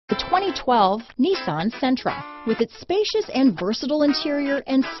2012 Nissan Sentra. With its spacious and versatile interior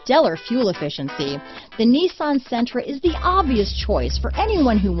and stellar fuel efficiency, the Nissan Sentra is the obvious choice for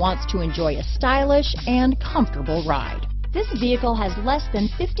anyone who wants to enjoy a stylish and comfortable ride. This vehicle has less than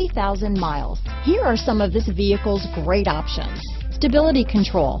 50,000 miles. Here are some of this vehicle's great options: stability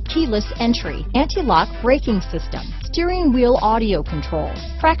control, keyless entry, anti-lock braking system, steering wheel audio controls,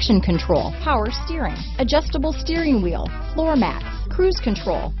 traction control, power steering, adjustable steering wheel, floor mats, cruise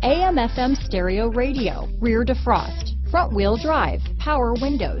control, AM/FM stereo radio, rear defrost, front wheel drive, power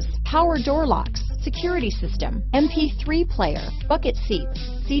windows, power door locks, security system, MP3 player, bucket seats,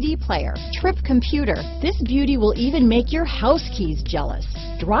 CD player, trip computer. This beauty will even make your house keys jealous.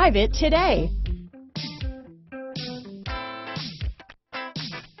 Drive it today.